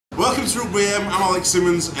Welcome to Rugby AM, I'm Alex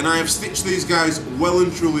Simmons and I have stitched these guys well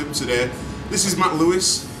and truly up today. This is Matt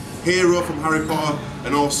Lewis, hero from Harry Potter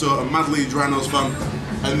and also a mad Leeds Rhinos fan,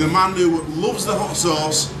 and the man who loves the hot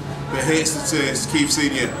sauce but hates the taste, Keith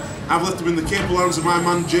Senior. I've left him in the capable hands of my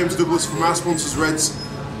man James Douglas from our sponsors Reds.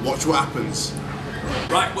 Watch what happens.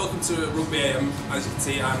 Right, welcome to Rugby AM. As you can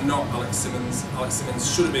see, I'm not Alex Simmons. Alex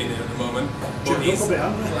Simmons should have been here at the moment. But he's,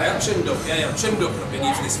 I am trimmed up, I'm trimmed up and I've been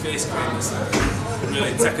using this face cream that's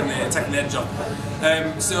really taking the edge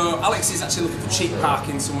off. So Alex is actually looking for cheap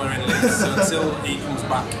parking somewhere in Leeds, so until he comes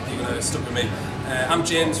back, you're going to stuck with me. I'm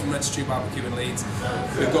James from Reds True BBQ in Leeds.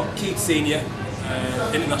 We've got Keith Senior,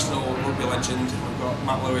 international rugby legend. We've got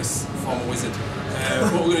Matt Lewis, former wizard.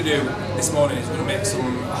 What we're going to do this morning is we're going to make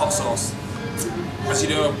some hot sauce. As you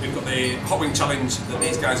know, we've got the hot wing challenge that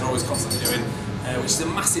these guys are always constantly doing, which is a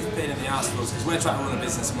massive pain in the arse for us because we're trying to run a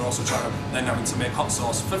business and we're also trying to then having to make hot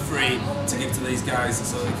sauce for free to give to these guys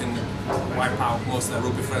so they can wipe out most of their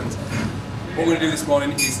rugby friends. What we're going to do this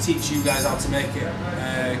morning is teach you guys how to make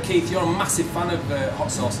it. Keith, you're a massive fan of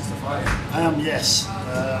hot sauce and stuff, aren't you? I am, yes.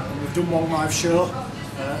 We've done one live show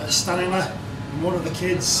at Stanley, and one of the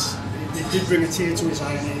kids, it did bring a tear to his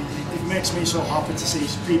eye, and it makes me so happy to see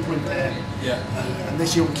people in pain. Yeah. And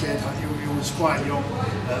this young kid, he was quite young,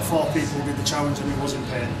 4 people did the challenge and he was in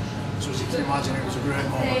pain. So as you can imagine, it was a great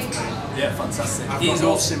moment for me. Yeah, fantastic. I've got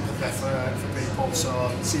no sympathy for people,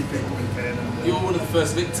 so see people in pain. And, you were one of the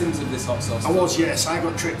first victims of this hot sauce. I was, yes. I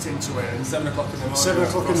got tricked into it. 7 o'clock in the morning. 7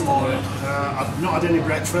 o'clock in the morning. I've not had any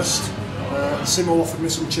breakfast. Simo offered me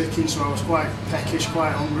some chicken, so I was quite peckish,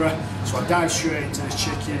 quite hungry. So I dived straight into this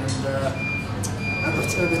chicken, and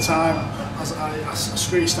at the time, I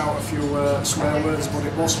screeched out a few swear words, but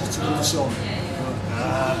it was hotter than the sun.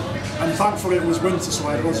 And thankfully it was winter, so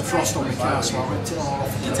I had loads of frost on my car, so I ripped it all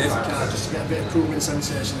off the car just to get a bit of cooling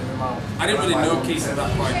sensation in my mouth. I didn't really know Keith at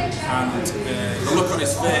that point, and the look on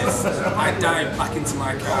his face, I dived back into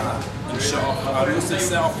my car and shut off. I must have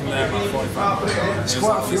set off from there about 45 minutes. There's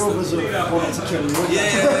quite a few of us that wanted to kill you.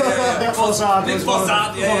 Yeah. Nick Fossard was one of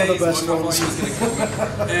the best ones.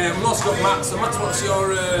 We've also got Matt. So Matt,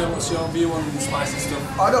 what's your view on spicy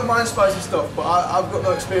stuff? I don't mind spicy stuff, but I've got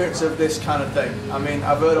no experience of this kind of thing. I mean,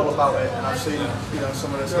 I've heard all about it and I've seen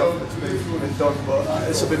some of the stuff that's been done, but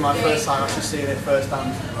this will be my first time actually seeing it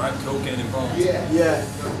firsthand. Right, cool, getting involved. Yeah.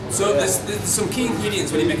 So there's some key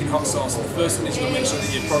ingredients when you're making hot sauce. The first one is you've got to make sure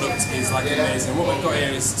that your product is like amazing. What we've got here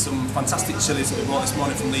is some fantastic chilies that we bought this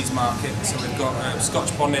morning from Leeds Market. So we've got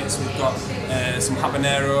Scotch bonnets, we've got some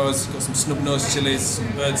habaneros, we've got some snub nose chilies,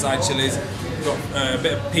 some bird's eye chilies. We've got a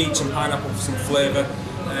bit of peach and pineapple for some flavour,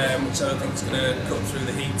 which I don't think is going to cut through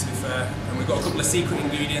the heat, to be fair. And we've got a couple of secret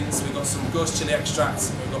ingredients. We've got some ghost chilli extracts,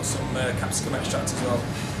 and we've got some capsicum extracts as well.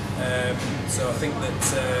 So I think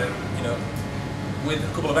that with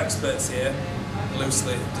a couple of experts here,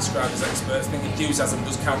 loosely described as experts, I think enthusiasm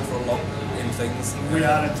does count for a lot in things. We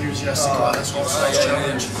are enthusiastic about this hot sauce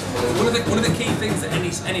challenge. One of the key things that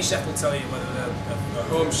any chef will tell you, whether they're a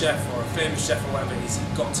home chef or a famous chef or whatever, is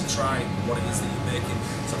you've got to try what it is that you're making.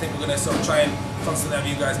 So I think we're going to sort of try and constantly have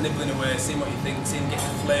you guys nibbling away, seeing what you think, seeing get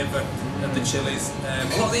the flavour of the chilies. A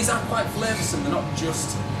lot of these are quite flavoursome, they're not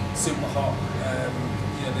just super hot.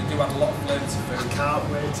 They do add a lot of flavour to food. I can't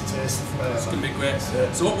wait to taste the flavour. It's going to be great.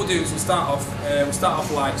 So what we'll do is we'll start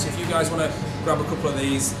off light. So if you guys want to grab a couple of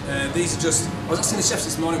these are just, I was asking the chefs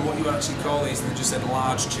this morning what you actually call these, and they just said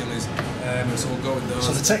large chilies. So we'll go with those.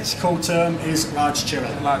 So the technical term is large chili.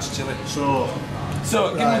 Large chili. So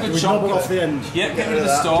give them a good chop. Off the end. Yeah, get rid of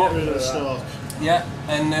the stalk. Get rid of the stalk. Yeah,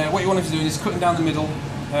 and what you want to do is cutting down the middle.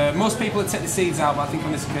 Most people would take the seeds out, but I think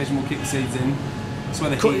on this occasion we'll keep the seeds in. That's where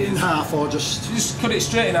the cut heat it in half, or just cut it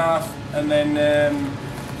straight in half, and then.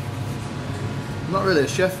 I'm not really a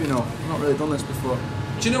chef, I've not really done this before.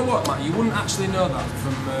 Do you know what, Matt? You wouldn't actually know that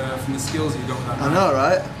from the skills that you got with that. I know,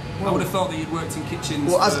 right? I would have thought that you'd worked in kitchens.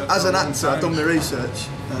 Well, as an actor, I've done my research.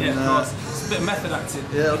 And, yeah, of course. It's a bit of method acting.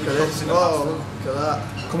 Yeah, look at this. Oh, look at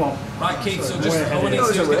that. Come on. Right, Keith. So just all we need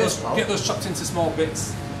to do is get those chopped into small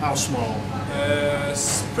bits. How small?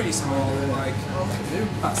 Pretty small, like.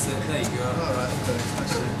 That's it. There you go. Alright, okay.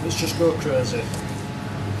 Let's just go crazy.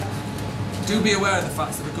 Do be aware of the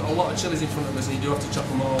fact that we've got a lot of chilies in front of us, and you do have to chop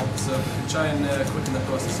them all. So if we can try and quicken the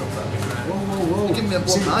process up, that'd be great. Whoa! Give me a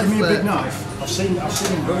knife. Give me a big knife. I've seen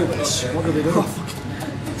him do this. Okay. What do they do?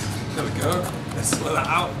 There we go. Let's split that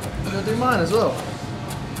out. I'm gonna do mine as well.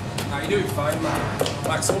 Now you're doing fine, man.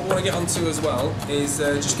 Right, so what we want to get onto as well is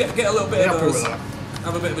just get a little bit of those.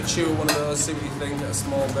 Have a bit of a chew of one of those, see what you think, get a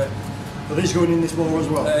small bit. Are these going in this bowl as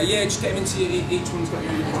well? Yeah, just get them into each one's got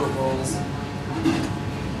your individual bowls.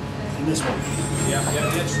 in this one. Yeah,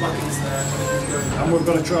 just whack it there. And we're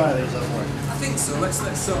going to try these, haven't we? I think so. Let's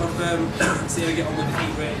sort of see how we get on with the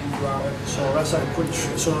heat rating throughout it. So let's have a quick.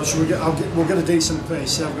 So should we get? We'll get a decent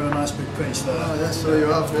piece. See, I've got a nice big piece there. Oh, yeah, so you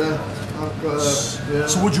have, yeah. I've got yeah.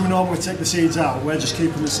 So would you normally take the seeds out? We're just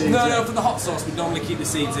keeping the seeds in? No, for the hot sauce we normally keep the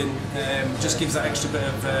seeds in. Just gives that extra bit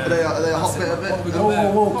of... Are they a hot bit of it?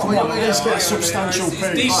 Whoa, come on, let's get a substantial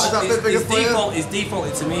piece. It's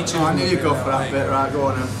defaulted to me choosing. I knew you'd go for that bit, right, go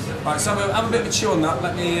on then. Right, so have a bit of a chew on that,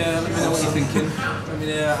 let me know what you're thinking. Let me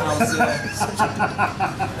know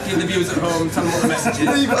give the viewers at home, tell them what the message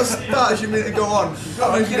is. You've got to start as you mean to go on. You've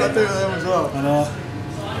got to do with them as well. I know.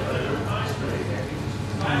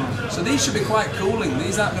 So these should be quite cooling.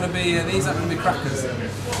 These aren't going to be crackers.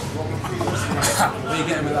 What are you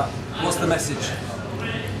getting with that? What's the message?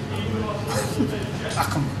 I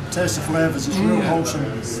can taste the flavours. It's real wholesome.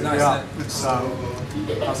 It's nice. Yeah. It's,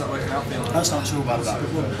 how's that working out for you? That's not too bad. That.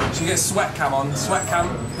 So you get sweat cam on. Sweat cam.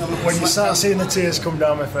 When you start seeing the tears come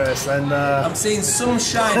down my face, then I'm seeing some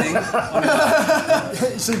shining.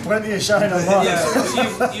 You see plenty of shine on that.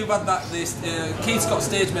 Yeah, you've had that. Keith's got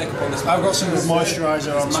stage makeup on this. I've got some good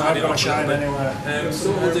moisturiser on, so I've got a shine anyway.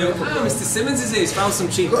 So what we'll do. Mr. Simmons is here. He's found some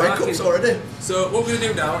cheap cups already. So what we're going to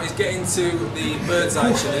do now is get into the bird's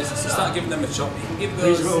eye chilies. So start giving them a chop. You can give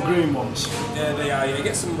those. These little green ones. Yeah, they are. Yeah,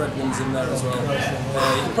 get some red ones in there as well.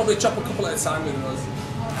 You can probably chop a couple at a time with those.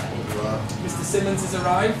 Mr. Simmons has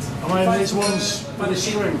arrived. Am I in these ones with a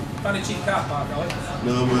string? Find a cheap car park, Alex.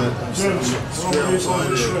 No, mate.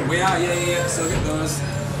 We are, yeah. So get those.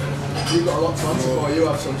 You've got a lot to answer for. You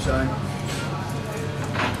have sunshine.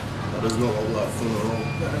 That does not look like fun at all.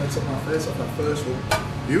 I took my face off that first one.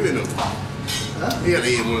 You eating them? Huh? You ain't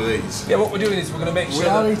eating one of these. Yeah, what we're doing is we're going to make sure we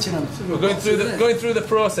are eating them. We're going through the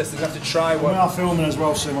process. We have to try one. We are filming as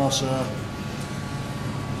well, Simo, so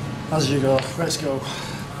as you go, let's go.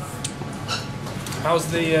 How's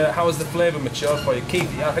the flavour matured for you, Keith?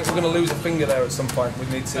 I think we're going to lose a finger there at some point. We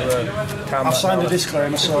need to calm I've that signed down. a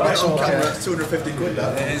disclaimer, so that's okay. That's 250 quid,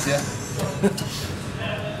 that. It is, yeah.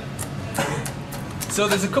 So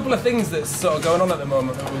there's a couple of things that's sort of going on at the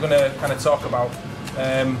moment that we're going to kind of talk about,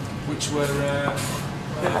 which were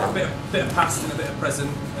a bit of past and a bit of present.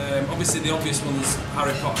 Obviously, the obvious one's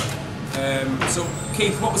Harry Potter. So,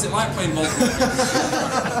 Keith, what was it like playing Voldemort?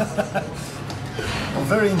 Well,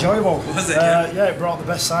 very enjoyable. Was it? Yeah, it brought the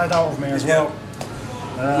best side out of me as well.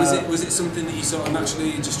 Was it something that you sort of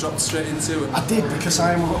naturally just dropped straight into? I did, because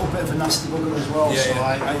I am a little bit of a nasty bugger as well, Yeah, so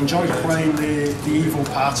yeah. I enjoyed playing the evil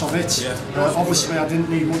part of it. Yeah. Obviously, I didn't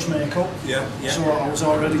need much makeup, Yeah. so I was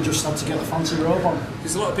already just had to get the fancy robe on.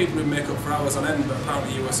 There's a lot of people who make up for hours on end, but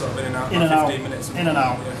apparently you were sort of in and out. In and out. 15 minutes. In and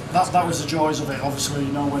out. Yeah. That was the joys of it. Obviously,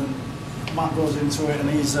 you know, when Matt goes into it and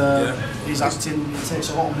he's acting, it takes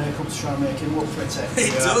a lot of makeup to try and make him look pretty.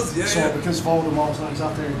 It does, yeah. So because Voldemort's not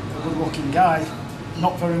exactly a good-looking guy,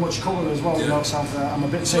 not very much colour as well, you know, so I'm a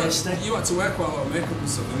bit tasty. You had to wear quite a lot of makeup and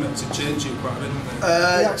stuff. They meant to change you quite a bit, didn't they?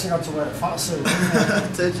 He actually had to wear a fat suit,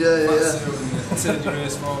 didn't Did you? Yeah. Turn your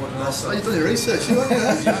ears forward and all. Oh, you've done your research, you haven't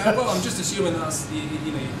you? Yeah, well, I'm just assuming that's you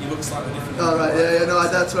know, you look slightly different. Oh, right, yeah, no, I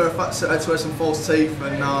had to wear a fat suit, I had to wear some false teeth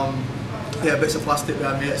and bits of plastic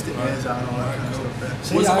behind me to stick my ears out and all that kind of stuff.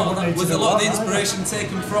 See, Was I a lot wouldn't need of to do the that, inspiration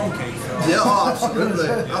taken from Keith? Yeah, oh,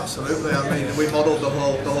 absolutely. I mean, we modelled the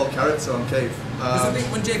whole character on Keith. Because I think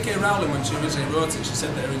when J.K. Rowling, when she originally wrote it, she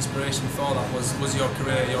said that her inspiration for that was your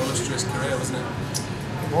career, your illustrious career, wasn't it?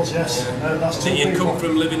 It was, yes. That's So you'd come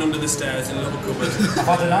from living under the stairs in a little cupboard. I've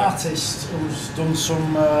had an artist who's done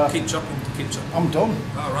some. Keep chopping. I'm done.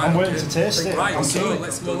 All right, I'm waiting to taste it. Right, I'm so keen.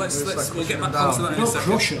 we'll get back onto that in a Don't second.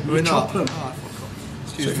 crush them, we chop them.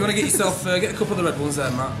 So if you want to get yourself, get a couple of the red ones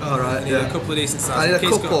there, Matt. All right, You need a couple of decent sizes. I need a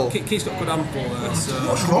couple. Keith's got good ample there, so...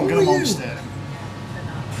 What's wrong with you?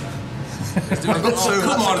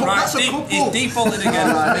 Come on, right, he's defaulted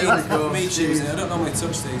again. Me choosing, I don't normally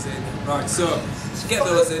touch these either. Right, so get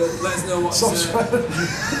those in, let us know what's...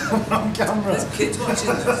 on camera. There's kids watching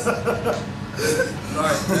this.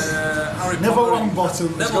 Right, Harry Potter... Never long bottom,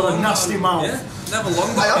 he's got a nasty mouth. Yeah, never long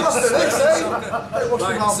I am bottom. after this,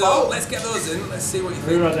 Right, so let's get those in, let's see what you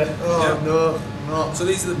think. Are you ready? Oh, no. So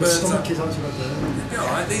these are the My bird's stomach eye... is actually ready. Yeah,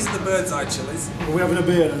 alright, these are the bird's eye chilies. Are we having a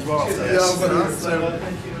beer as well after Yeah, this? I'm going to have to.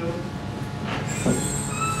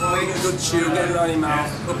 Make a good chew, get it around your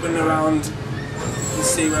mouth, up and around, and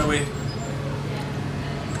see where we...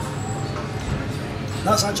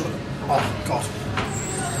 That's actually... Oh, God.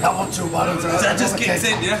 That wasn't too bad. That just kicked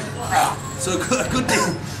in, yeah? So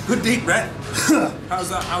good deep breath. How's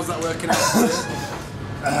that working out?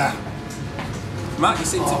 Matt, you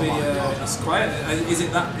seem to be it's quiet. Is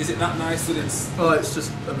it that nice that it's? Oh, it's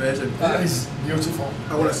just amazing. That is beautiful.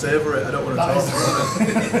 I want to savour it. I don't want to taste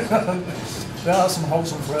it. There are some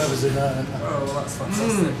wholesome flavours in there. Oh, well, that's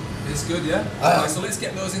fantastic. It's good, yeah? Right, so let's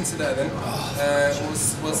get those into there then.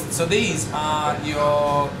 So these are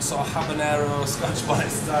your sort of habanero Scotch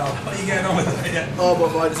bonnet style. What are you getting on with it? Yeah? Oh,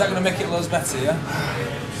 but is that going to make it loads better, yeah?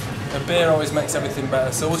 A beer always makes everything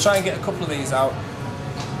better. So we'll try and get a couple of these out.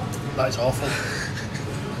 That is awful.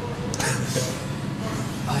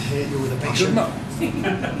 I hate you with a passion. Good, Matt?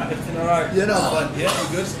 Everything alright? You're not fun. Yeah,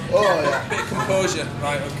 you're good? Oh, yeah. Bit of composure.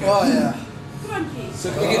 Right, okay. Oh, yeah. So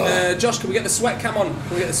can we get, Josh, can we get the sweat cam on?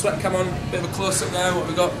 Can we get the sweat cam on? Bit of a close up there, what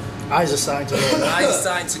we got? Eyes are starting to go. Eyes are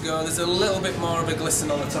starting to go. There's a little bit more of a glisten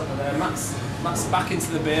on the top of there. Matt's back into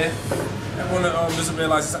the beer. Everyone at home doesn't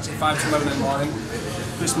realise it's actually 5 to 11 in the morning.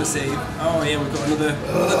 Christmas Eve. Oh yeah, we've got another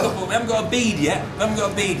couple. We haven't got a bead yet. We've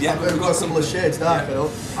got a couple of shades dark, yeah.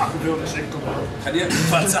 I can do the same colour. Have you?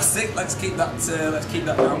 Fantastic. Let's keep that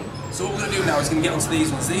down. So what we're going to do now is going to get onto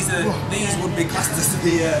these ones. These would be classed as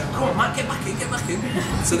the. Come on, Matt, get back in.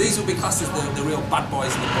 So these would be classed as the real bad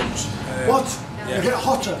boys in the bunch. What? Yeah. They get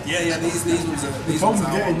hotter. Yeah. These ones are. These The ones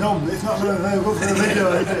phone's are. getting numb. It's not very good for the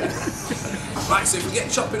video, is it? Right. So if we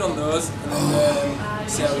get chopping on those, and then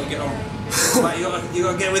see how we get on. Right, you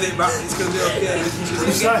gotta get with it, Matt. It's gonna be okay.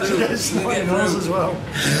 I'm starting to get sweaty nose as well.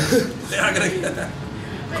 Yeah, I'm gonna get there.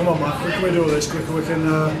 Come on, Matt. Quicker we do this, quicker we can.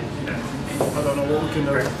 I don't know what we can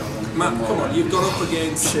do. Matt, come on. You've gone up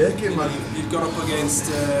against. Shaking, man. You've gone up against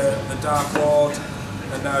the Dark Lord,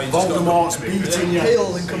 and now you've just got. Voldemort's beating you.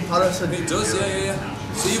 Pale in comparison. It does, yeah.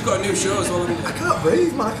 So you've got a new show as well, haven't you? I can't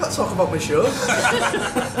breathe, man. I can't talk about my show.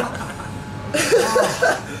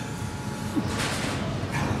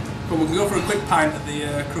 But we can go for a quick pint at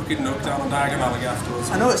the Crooked Nook down on Diagon Alley afterwards.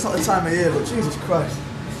 I know it's not the time of year, but Jesus Christ.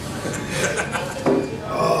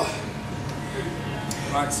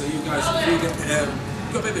 Right, so you guys, you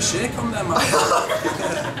got a bit of a shake on there, man.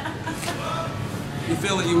 You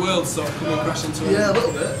feel that your world's sort of coming crashing to it? Yeah, a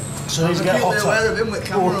little bit. So he's getting hotter. Aware of him with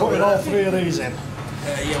camera. We're putting all 3 of these in.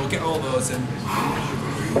 Yeah, we'll get all those in.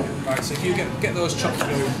 Right, so if you get those chopped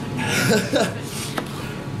through.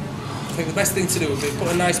 I think the best thing to do would be put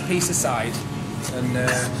a nice piece aside, and we'll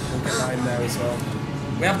get that in there as well.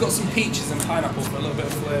 We have got some peaches and pineapple for a little bit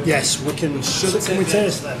of flavour. Yes, we can. Can we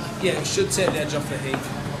taste them? Yeah, it should take the edge off the heat.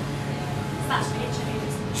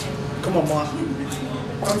 Come on, Mark.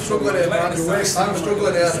 I'm struggling here, man. I'm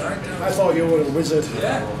struggling here. I thought you were a wizard.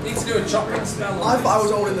 Yeah, need to do a chopping spell. I thought I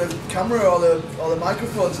was holding the camera or the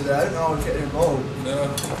microphone today. I didn't know I was getting involved. No.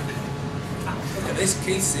 Look at this,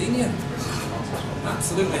 Keith Senior.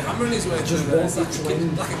 Absolutely hammering his way through there. It's like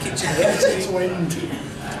a kitchen. It's wind.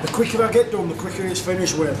 The quicker I get done, the quicker it's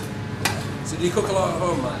finished with. So do you cook a lot at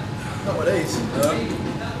home, man? Not with these. No.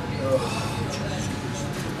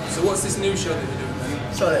 So what's this new show that you're doing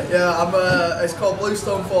then? Sorry, yeah, it's called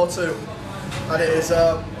Bluestone 4-2, and it is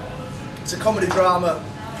it's a comedy drama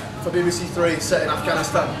for BBC Three set in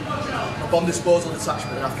Afghanistan, a bomb disposal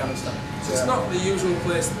detachment in Afghanistan. So it's not the usual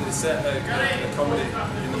place that they set a comedy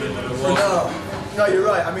in the middle of the war. No, you're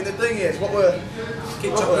right. I mean, the thing is, what we're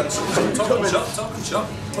talking shop.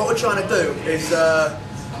 What we're trying to do is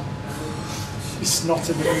He's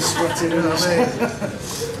snotting and sweating. you know what I mean?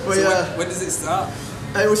 So when does it start?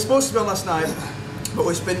 It was supposed to be on last night, but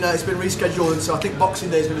it's been rescheduled, and so I think Boxing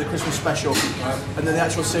Day is going to be the Christmas special, and then the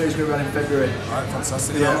actual series is going to run in February. Right,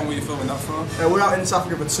 fantastic. Yeah. How long were you filming that for? We're out in South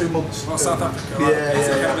Africa for 2 months. Oh, South Africa. Right? Is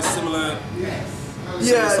it kind of a similar? Yeah, we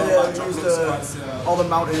used all the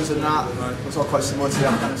mountains and that. Right. It's all quite similar to the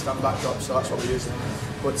Afghanistan backdrop, so that's what we're using.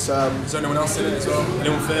 But is there anyone else in it as well?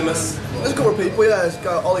 Anyone famous? There's a couple of people. Yeah, there's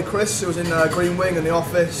got Ollie Chris, who was in Green Wing and The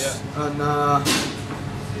Office, and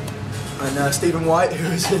Stephen White, who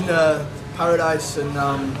was in Paradise and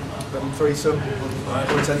Threesome,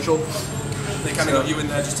 Potential. They kind of got you in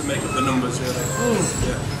there just to make up the numbers, really.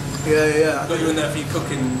 Yeah. Got you in there for your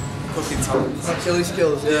cooking talents. Chilli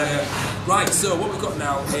skills, Yeah. Right, so what we've got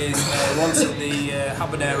now is one of the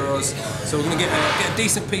habaneros. So we're going to get a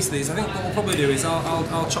decent piece of these. I think what we'll probably do is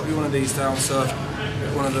I'll chop you one of these down. So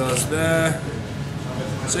get one of those there.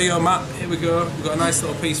 So you go, Matt. Here we go. We've got a nice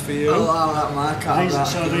little piece for you. Allow that, man.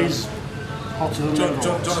 These hotter than do you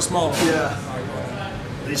want a small one? Yeah.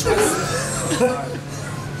 These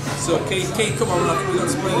So Keith, come on. I think we've got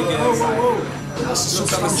some really good. Whoa. That's a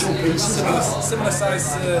substantial piece. Similar size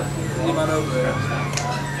to your man over there.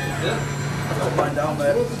 I've cut mine down,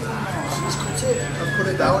 mate. I've cut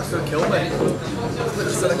it down, it's going to kill me.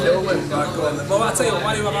 It's going to kill me. Right, go on then. Well, I'll tell you what,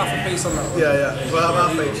 why do you have half a piece on that? Yeah. Well,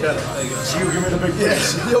 I'm half each, yeah. There you go. So you give me the big piece.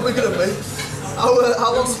 Yes, you're bigger than me. How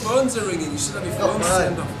long? Those phones are ringing. You should have your phones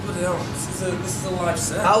turned off. Bloody hell! This is a live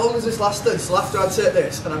set. How long has this lasted? So after I take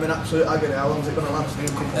this and I'm in absolute agony, how long is it going to last?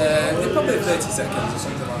 Probably 30 seconds or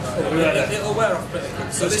something like that. It'll wear off pretty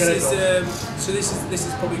quick. So this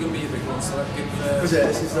is probably going to be a big one. So let's give.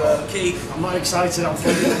 This is Keith. I'm not excited. I'm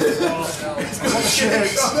fucking. I want the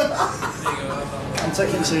shirts. There you go. I'm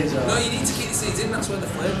taking the seeds out. No, you need to keep the seeds in. That's where the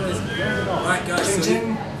flavour is. Right, guys.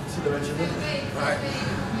 Right.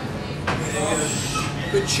 There you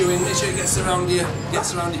go. Good chewing. Make sure it gets around your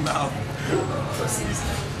mouth.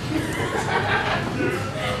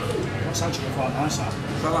 That's actually quite nice, that.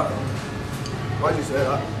 Why'd you say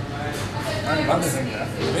that? I haven't had anything yet.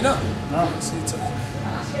 Have we not? No. See it.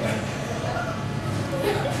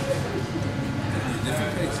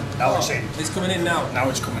 Now it's in. It's coming in now. Now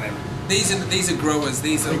it's coming in. These are growers.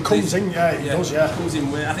 These are. It comes in, yeah. It does, yeah. It comes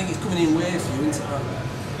in way. I think it's coming in way for you, isn't it?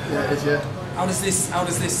 Yeah, it is, yeah. How does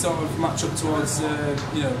this sort of match up towards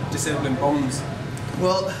disabling bombs?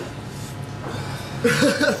 Well,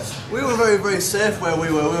 we were very, very safe where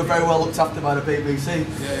we were. We were very well looked after by the BBC.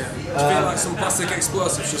 Yeah. Do you feel like some plastic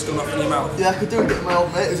explosives just gone off in your mouth? Yeah, I could do it with my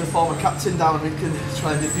old mate who's a former captain down and he can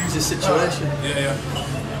try and defuse this situation. Yeah.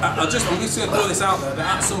 I'm just going to throw this out there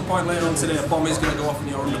that at some point later on today a bomb is going to go off in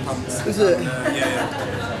your underpants. Is it? Yeah.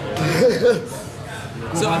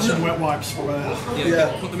 So some wet wipes for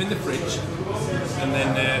put them in the fridge and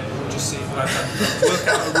then just see if I can work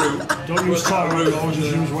out a route. Don't use toilet route, always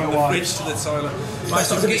just use wet wipes. Fridge to the toilet. Right,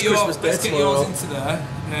 so let's get yours into there.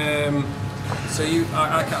 So I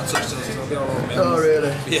can't touch those, so I'll be all over me. Oh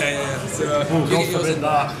really? Yeah. So you get yours in there.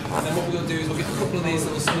 And then what we're going to do is we'll get a couple of these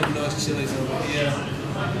little snub-nosed chilies over here.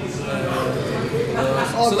 So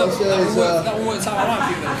that one worked out alright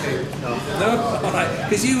for you then, Keith? No? Alright.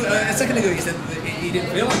 Because you, a second ago you said that you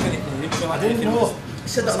didn't feel like anything. You didn't feel like anything. know. You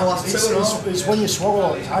said that in the last two. It's when you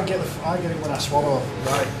swallow. I get it when I swallow.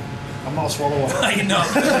 Right. I'm not a swallower. You're not.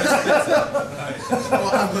 Right.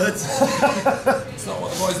 What happened? It's not what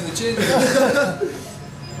the boys in the gym do. I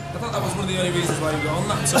thought that was one of the only reasons why you got on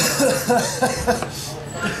that tour.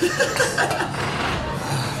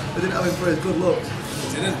 I didn't have him for his good looks.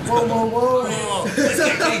 Didn't. Whoa.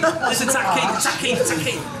 Let's attack Keith.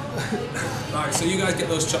 Right, so you guys get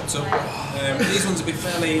those chopped up. These ones will be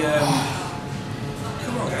fairly.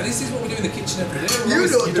 Come on, guys. This is what we do in the kitchen every day.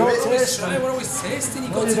 We're always tasting.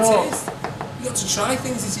 You've got to taste. You've got to try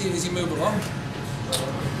things as you move along.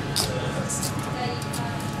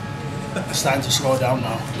 It's starting to slow down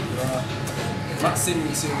now. Matt's in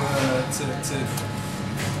to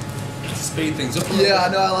speed things up. Yeah, I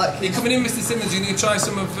know. I like. You're coming in, Mr. Simmons. You're going to try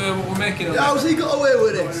some of what we're making. How's he got away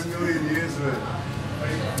with it?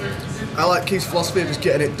 I like Keith's philosophy of just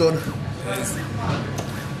getting it done. That's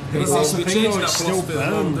the thing, though, it still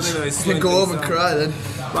burns. You can go home and cry then.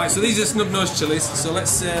 Right, so these are snub-nosed chilies. So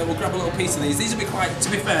we'll grab a little piece of these. These will be quite. To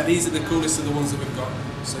be fair, these are the coolest of the ones that we've got.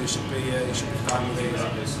 So you should be fine with these.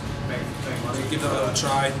 So give that a little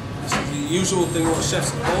try. This is the usual thing. All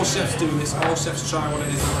chefs do this. All chefs try what it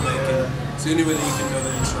is that they're making. It's the only way that you can know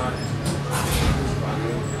that it's right.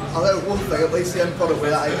 I know one thing. At least the end product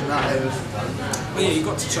without eating that is. But yeah, you've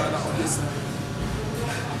got to try that one.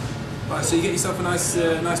 Right, so you get yourself a nice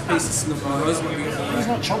piece of snub-nose. He's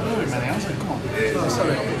not chopped very many, has he? Come on. Oh,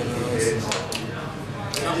 sorry.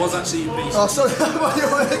 That was actually your piece. Oh, sorry.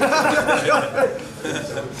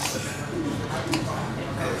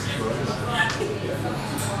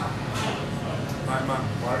 Right, Matt.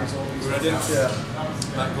 You ready? Yeah.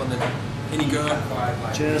 Right, go on then. In you go.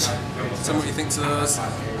 Cheers. Tell me what you think to those.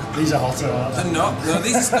 These are hotter, aren't they? They're not. No,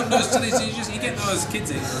 these are snub-nosed chilies. You get those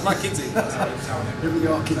kids eating. My kids eating. If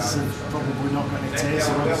your kids have probably not got any taste,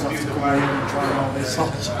 so we'll just have to come here and try all this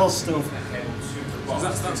hot stuff.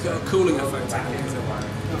 That's got a cooling effect, I think, is it?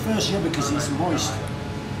 At first, yeah, because it's moist.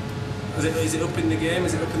 Is it up in the game?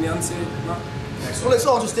 Is it up in the ante? Matt? Well, it's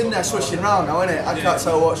all just in there swishing round now, isn't it? I can't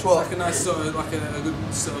tell what's what. It's like a nice sort of, like a good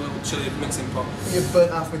sort of little chili mixing pot. You've burnt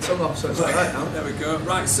half my tongue off, so it's like that now. There we go.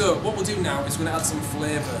 Right, so what we'll do now is we're going to add some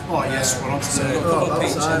flavour. Oh yes, we're on So to we've got a couple of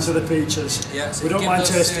peaches. the peaches. Yeah, so we don't mind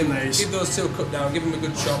tasting these. Give those two a cut down, give them a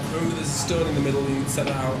good chop. Remember there's a stone in the middle, you can set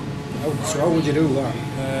that out. Oh, so how would you do that?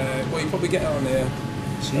 Well, you probably get it on here.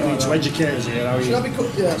 So you need to educate us here, how you... Should I be cut?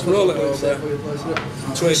 Yeah, that's roll it over.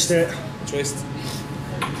 Twist it. Twist.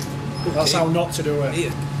 That's how not to do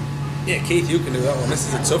it. Yeah, Keith, you can do that one. This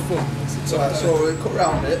is a tough one. Right, so we cut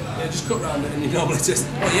round it. Yeah, just cut round it and you normally just...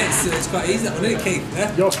 Oh yeah, it's quite easy that one, isn't it, Keith?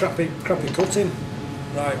 Yeah? You're crappy cutting.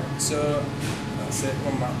 Right, so that's it.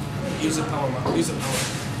 One map. Use the power map. Use the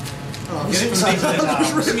power. Get it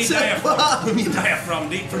from your diaphragm,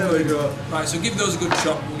 deep from there we go. Right, so give those a good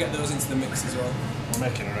chop. We'll get those into the mix as well. We're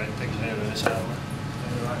making a right picture here with this, aren't we?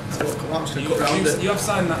 You have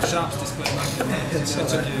signed that sharps display back in there. So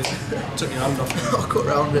took your hand off. I'll cut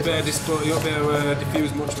round it. You won't be able to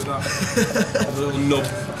diffuse much with that. Have a little nub.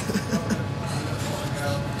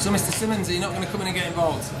 So Mr. Simmons, are you not going to come in and get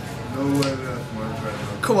involved? No way,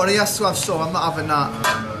 Come on, he has to have some, I'm not having that.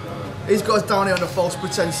 He's got us down here under false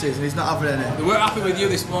pretences and he's not having any. They weren't happy with you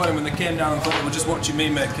this morning when they came down and thought they were just watching me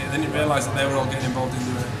make it. They didn't realise that they were all getting involved in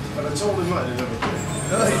doing it. But I told him that they never did.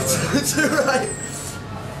 No, it's alright.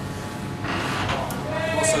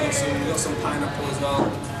 We've got some pineapple as well.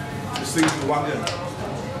 This thing's the Wagga.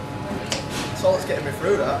 That's all that's getting me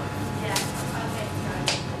through that.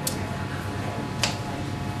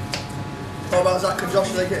 What about Zach and Josh?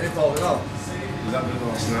 Are they getting involved at all? Is that the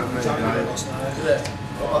last night, mate? Is it?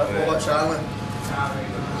 What about Charlie?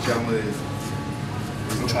 Charlie.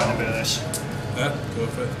 I'm trying a bit of this. Yeah, go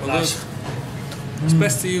for it. Well, Nice. it's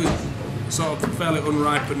best to use sort of fairly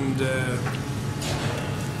unripened.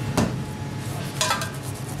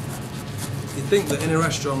 You'd think that in a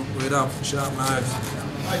restaurant we'd have sharp knives.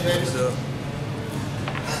 So,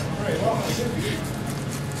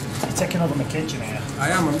 You're taking over my kitchen here. I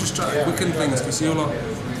am. I'm just trying to quicken things because you lot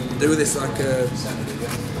do this like a.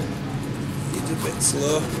 It's a bit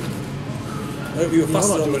slow. I hope you were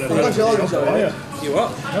faster on the phone. You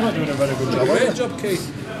what? You're not doing a very good job. Great job, Keith.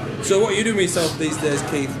 So what are you doing with yourself these days,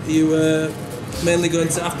 Keith? Are you mainly going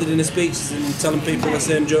to after dinner speeches and telling people the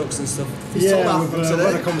same jokes and stuff? Yeah, we've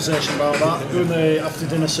had a conversation about that. Doing the after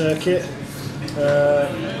dinner circuit.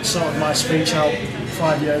 Sorted my speech out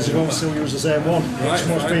 5 years ago and still use the same one, which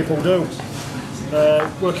most people do.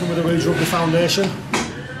 Working with the Reds Rugby Foundation,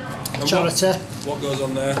 a charity. What goes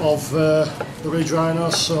on there? Of the Reds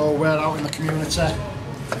Rhinos, so we're out in the community,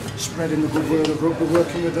 spreading the good word of rugby,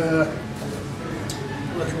 working with a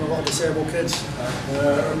lot of disabled kids,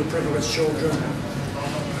 underprivileged children,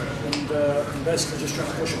 and basically just trying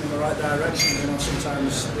to push them in the right direction. You know,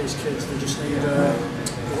 sometimes these kids, they just need a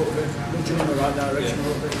little bit nudging in the right direction, a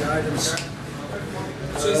little bit of guidance.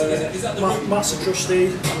 So is that the Matt's a trustee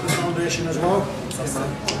of the foundation as well.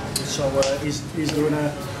 So he's doing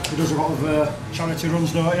he does a lot of charity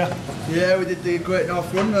runs, don't you? Yeah, we did the Great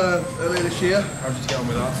North Run earlier this year. How did you get on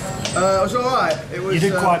with that? It was alright. You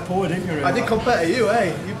did quite poor, didn't you? Really? I did compare to you,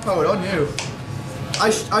 eh? You powered on, you.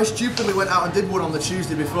 I stupidly went out and did one on the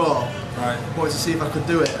Tuesday before. Right. Wanted to see if I could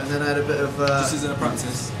do it, and then I had a bit of. This isn't a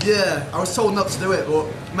practice. Yeah, I was told not to do it, but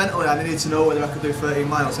mentally I needed to know whether I could do 13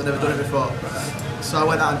 miles. I'd never done it before. So I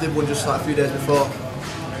went out and did one just like a few days before,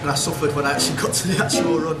 and I suffered when I actually got to the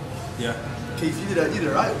actual run. Yeah. Keith, you did a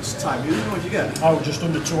right time. What did you get? Oh, just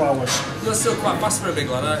under 2 hours. You're still quite fast for a big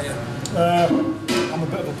lad, aren't you? I'm a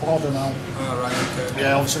bit of a plodder now. Oh, right, okay.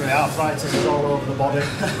 Yeah, obviously the arthritis is all over the body.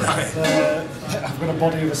 Right. I've got a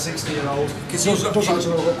body of a 60-year-old. It does actually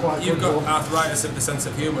look quite good. You've got arthritis of the sense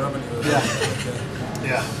of humour, haven't you? Yeah. Okay.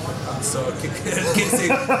 Yeah. So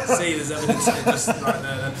see there's evidence of it just right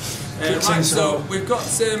there then. Right, so we've got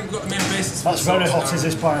the main basis. That's very hot, is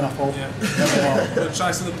this pineapple? Yeah. We're going to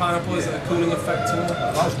try some of the pineapple. Is it a cooling effect to it?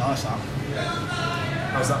 That was nice, that.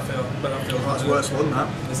 How's that feel? That's worse one, that.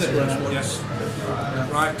 Is it? Yes.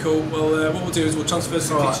 Right, cool. Well, what we'll do is we'll transfer to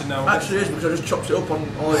the kitchen now. Actually, it is because I just chopped it up on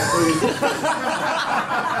all its food.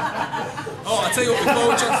 Oh, I'll tell you what, before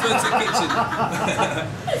we transfer to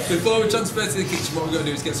the kitchen, what we're going to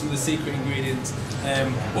do is get some of the secret ingredients.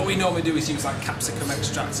 What we normally do is use like capsicum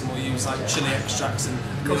extracts, and we'll use like chilli extracts and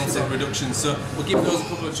milk reductions. So we'll give those a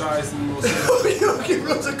couple of tries and we'll see. You'll give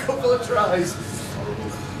those a couple of tries.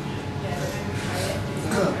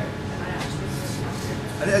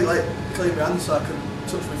 I need to like clean my hands so I can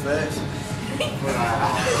touch my face.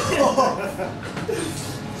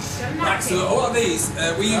 Right, so a lot of these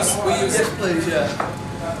we use. Yes, please, yeah.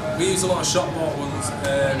 We use a lot of shop bought ones,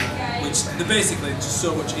 which they're basically just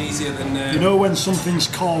so much easier than. You know when something's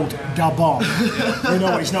called Gabon, you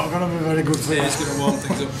know it's not going to be very good for you. Yeah, it's going to warm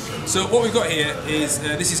things up. So what we've got here is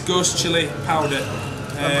this is ghost chili powder.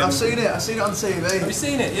 I've seen it on TV. Have you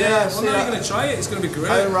seen it? Yeah, well, now you're going to try it. It's going to be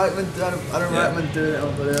great. I don't recommend doing it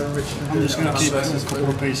on Richmond. I'm just going to keep a couple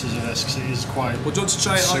of pieces of this because it is quite. Well, do you want to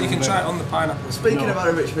try it on? You can try it on the pineapple. Speaking of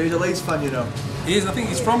Aaron Richmond, he's a Leeds fan, you know. He is. I think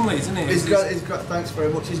he's from Leeds, isn't he? Thanks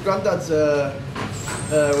very much. His granddad's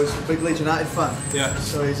was a big Leeds United fan. Yeah.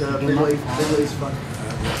 So he's a big Leeds fan.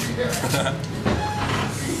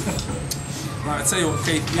 Right, I'll tell you what,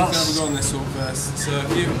 Keith, you can have a go on this one first. So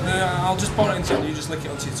I'll just pour it into it and you just lick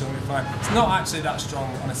it onto your tongue, fine. It's not actually that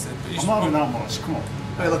strong, honestly. But I'm not having that much, come on.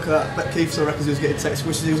 Hey, look at that. Bet Keith still reckons he was getting text.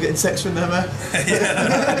 Wishes he was getting text from them, eh?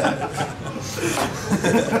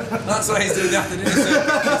 That's why he's doing the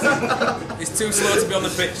afternoon. He's too slow to be on the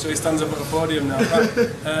pitch, so he stands up at the podium now. Right.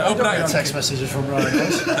 I don't get text messages from Ryan.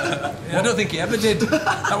 Yeah, I don't think he ever did.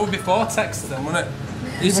 That would be before text then, wouldn't it?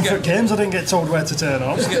 Even for games, I didn't get told where to turn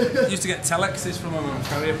on. Used to get telexes from him and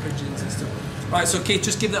carrier pigeons and stuff. Right, so Keith,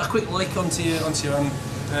 just give that a quick lick onto your hand.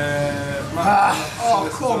 Oh,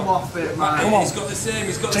 come off it, man. Come on. He's got the same.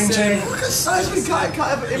 He's got the same. Look at the size we can't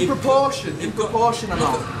have it in proportion. In proportion,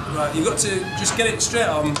 amount. Right, you've got to just get it straight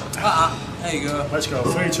on. There you go. Let's go.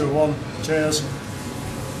 3, 2, 1. Cheers.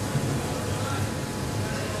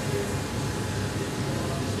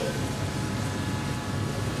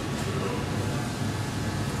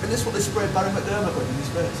 And this is what they sprayed Barry McDermott with in his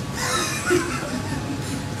face.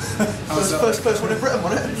 First one in Britain,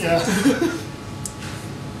 wasn't it? Yeah.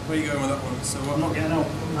 Where are you going with that one? So what? I'm not getting out.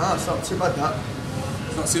 No, it's not too bad, that.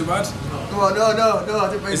 It's not too bad? Oh, no, I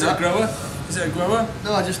didn't mean Is that. it a grower? Is it a grower?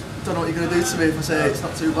 No, I just don't know what you're going to do to me if I say it's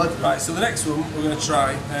not too bad. Right, so the next one we're going to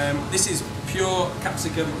try, this is pure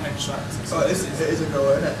capsicum extract. So it is a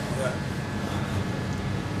grower, isn't it? Yeah.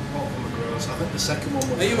 I think the second one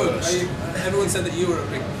was everyone said that you were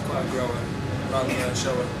quite a grower rather than a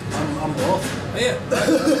shower. I'm both. Oh, yeah.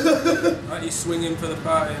 Right, you're swinging for the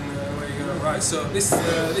party and where you go. Right, so this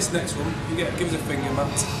next one, give us a finger,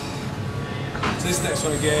 Matt. So this next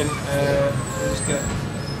one again, we'll just get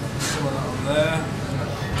some of that on there.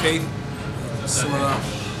 Keith, some of that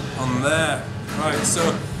on there. Right,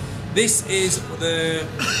 so this is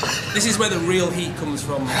where the real heat comes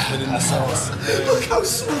from within the sauce. Look how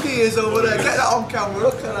smug he is over there. Get that on camera.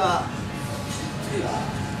 Look at that.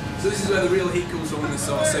 So this is where the real heat comes from in the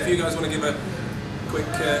sauce. So if you guys want to give a quick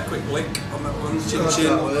lick on that one, chin chin.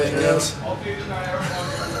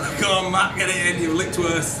 Come on, Matt, get it in. You've licked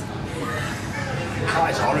worse.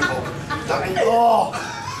 That is horrible. Oh,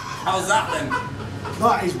 how's that then?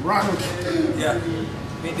 That is rank. Yeah.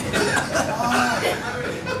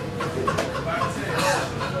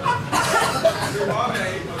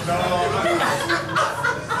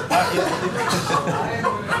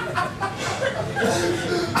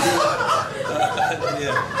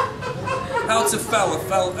 Yeah. How to fell a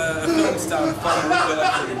film star and fell a rugby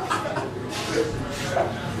legend.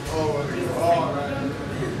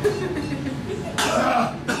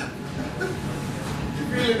 You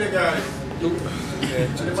feeling it, guys?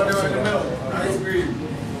 Yeah. Anybody want the milk? Ice cream.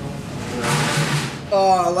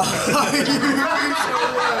 Oh,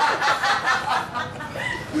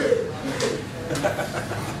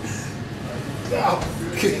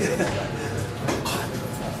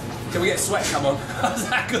 Can we get sweat? Come on. How's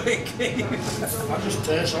that going, Keith? That just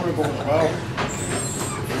tastes horrible as well.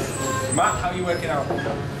 Matt, how are you working out?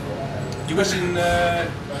 You wishing that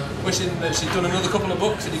she'd done another couple of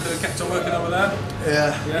books and you could have kept on working over there?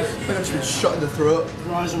 Yeah. Yeah. I think I've just been shot in the throat.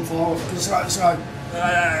 Rise and fall. It's like a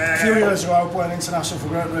few years ago I was playing international for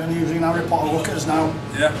Great Britain using Harry Potter. Look at us now.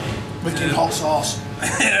 Yeah. Wicked hot sauce.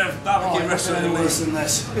 Yeah, barbecue It's any restaurant. worse than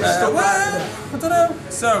this. I don't know.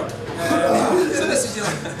 So this is your. I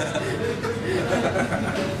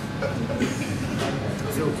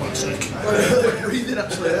feel quite sick. Breathing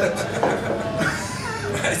actually hurts.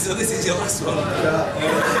 So this is your last one.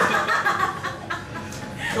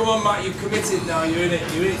 Come on, Matt, you've committed now. You're in it.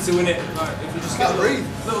 You're in it to win it. Right, if you just get a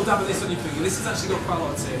little dab of this on your finger. This has actually got quite a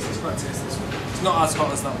lot of taste. It's quite tasty. This one. It's not as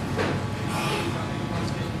hot as that one.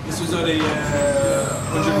 This was only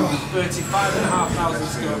 135,500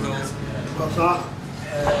 Scovilles. What's that?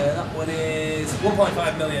 That one is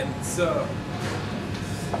 1.5 million. So.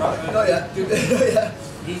 Not yet. Not yet.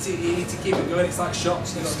 You need to keep it going. It's like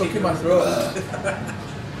shots. It's stuck in my throat.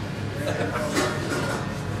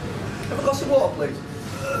 Have a glass of water, please?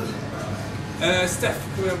 Steph,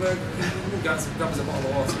 can we have grab us a bottle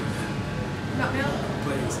of water? Not milk?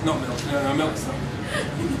 Please. Not milk. No, milk's not.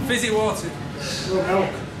 Fizzy water. No milk.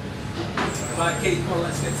 Right, Keith, come on,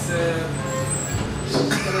 let's get this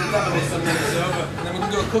and then it's over. And then we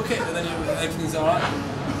can go cook it and then everything's alright.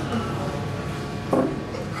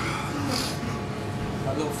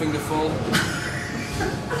 That little finger full.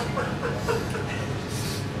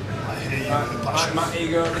 I hear you. Right, Matt, here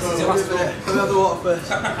you go. This is your last one. Can we have the water first?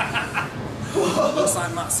 Looks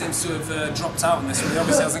like Matt seems to have dropped out on this one. He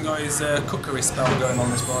obviously hasn't got his cookery spell going on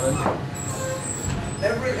this morning.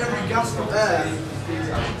 Every gas from there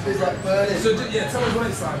is like burning. So yeah, tell us what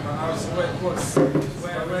it's like, Matt. Where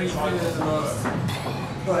are you feeling it the most?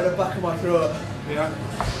 Right at the back of my throat. Yeah.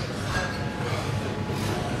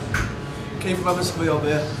 Came from having some of your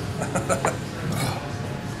beer.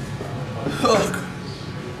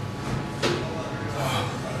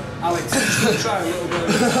 Alex, just try a little bit.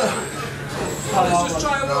 Let's just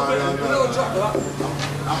try a little bit. A little drop of that.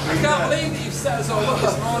 I can't believe that you've set us all up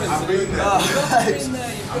this morning. I've been there.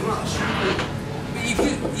 You've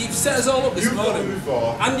been there. You've set us all up this morning.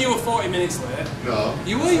 Before. And you were 40 minutes late. No.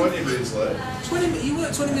 You were 20 minutes late. You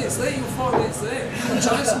weren't 20 minutes late, you were 40 minutes late.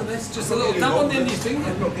 Try some of this, just a little dab on the end of your finger.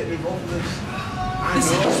 I'm not getting involved with this.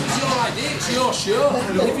 This is your idea, it's your show.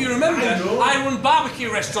 If you remember, I run barbecue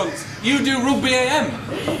restaurants. You do Rugby AM.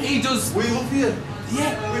 He does. We love you.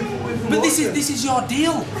 Yeah. But this is your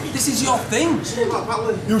deal. This is your thing.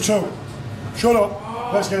 You two, shut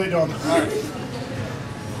up. Let's get it done. Right.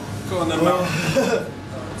 Go on then, Matt.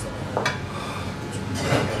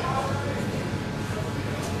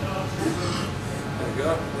 There we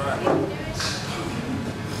go. Right.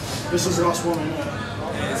 This is the last one, isn't it?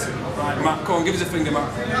 Yes. Right, Matt, come on, give us a finger, Matt.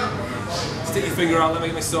 Stick your finger out, let me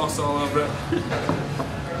get my sauce all over it.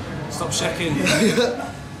 Stop shaking.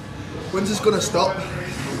 When's this gonna stop?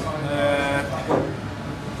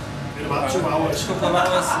 In about 2 hours. Couple of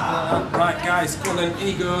hours. Right, guys, come on then, in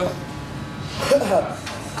you go.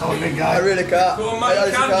 Come on, big guy. I really can't. Go on, Matt,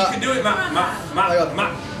 you can do it, Matt. Matt.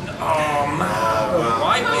 Oh, Matt.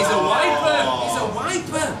 Wiper, he's a wiper.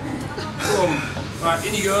 Come on. Right,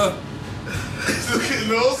 in you go. Look at the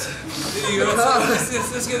nose. In you go.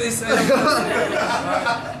 Let's get this.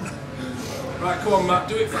 Right, come on, Matt.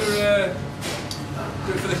 Do it for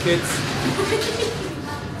the kids.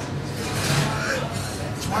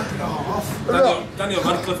 It's wiping it all off. Daniel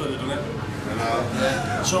Radcliffe would have done it.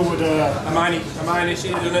 So would Hermione,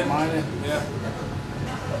 she'd have done it. Hermione. Yeah.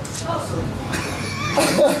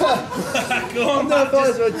 Go on, No, I Matt. thought it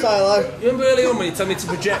was about Tyler. You remember early on when you told me to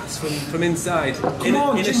project from inside? Come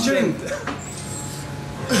on, in a Jin string. Jin.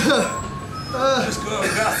 Just go,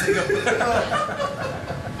 go.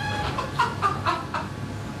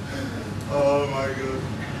 Oh my god.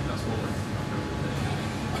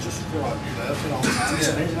 I just feel like burping all the time. It's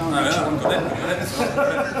amazing how I much know, I'm good.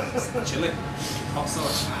 Chilli. Hot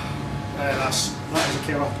sauce. that is a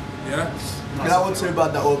killer. Yeah? That wasn't too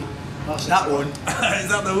bad, that one. That's That it. one. Is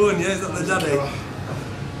that the one? Yeah, is that the daddy?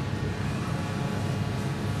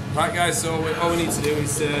 Right guys, so all we need to do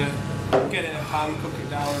is get it in a pan, cook it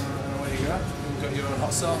down, and away you go. You've got your own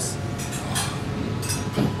hot sauce.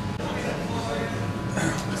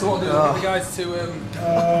 So what do you want the guys to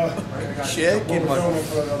Shaking, man.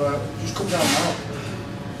 Just come down now.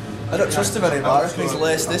 I don't trust him anymore. I reckon he's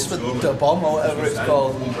laced this with the bomb or whatever it's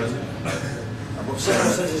called.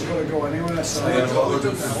 Someone says he's going to go anywhere, so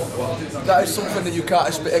That is something that you can't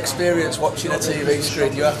experience watching a TV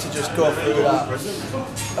screen. You have to just go through that.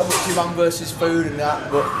 How much your man versus food and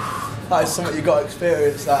that, but that is something you got to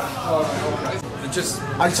experience. That.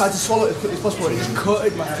 I tried to swallow it as quickly as possible, and it just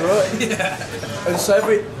coated my throat. Yeah. And so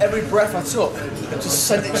every breath I took, it just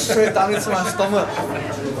sent it straight down into my stomach.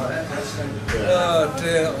 Oh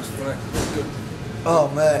dear, that was funny. Good. Oh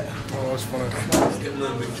mate. Oh, that was funny. Get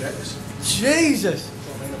little big checks. Jesus.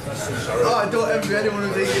 Oh, I don't envy anyone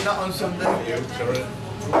who's eating that on Sunday. Okay.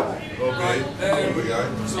 Here we go.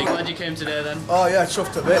 Are you glad you came today then? Oh yeah,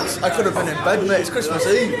 chuffed to bits. I could have been in bed, mate. It's Christmas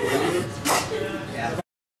Eve.